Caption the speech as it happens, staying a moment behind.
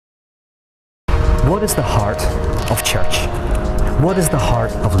What is the heart of church? What is the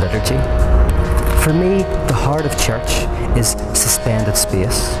heart of liturgy? For me, the heart of church is suspended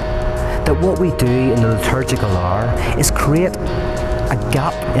space. That what we do in the liturgical hour is create a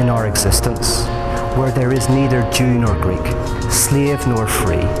gap in our existence where there is neither Jew nor Greek, slave nor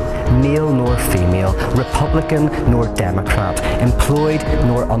free, male nor female, Republican nor Democrat, employed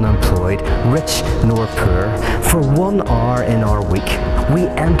nor unemployed, rich nor poor. For 1 hour in our week, we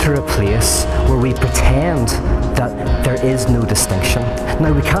enter a place where we pretend that there is no distinction.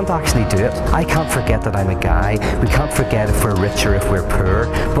 Now, we can't actually do it. I can't forget that I'm a guy. We can't forget if we're rich or if we're poor,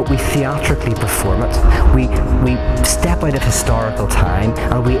 but we theatrically perform it. We step out of historical time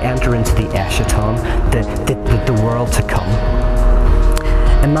and we enter into the eschaton, the world to come.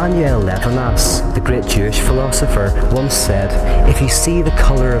 Emmanuel Levinas, the great Jewish philosopher, once said, "If you see the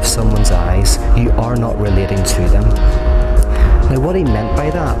colour of someone's eyes, you are not relating to them." Now, what he meant by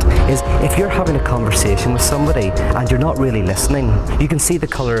that is if you're having a conversation with somebody and you're not really listening, you can see the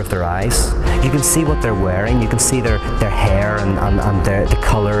colour of their eyes, you can see what they're wearing, you can see their hair and the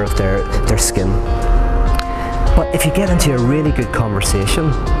colour of their skin. But if you get into a really good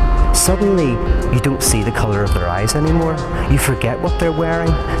conversation, suddenly you don't see the colour of their eyes anymore. You forget what they're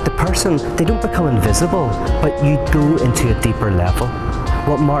wearing. The person, they don't become invisible, but you go into a deeper level.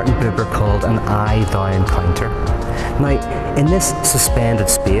 What Martin Buber called an eye-thou encounter. Now, in this suspended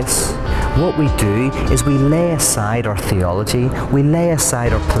space, what we do is we lay aside our theology, we lay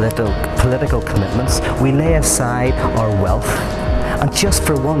aside our political commitments, we lay aside our wealth, and just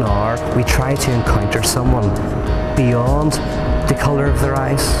for 1 hour we try to encounter someone beyond the colour of their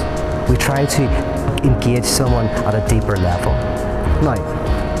eyes. We try to engage someone at a deeper level. Now,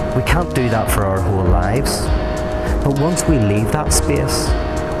 we can't do that for our whole lives, but once we leave that space,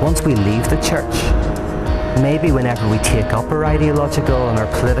 once we leave the church, maybe whenever we take up our ideological and our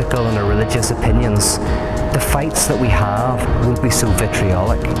political and our religious opinions, the fights that we have won't be so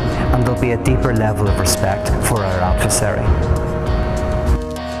vitriolic, and there'll be a deeper level of respect for our adversary.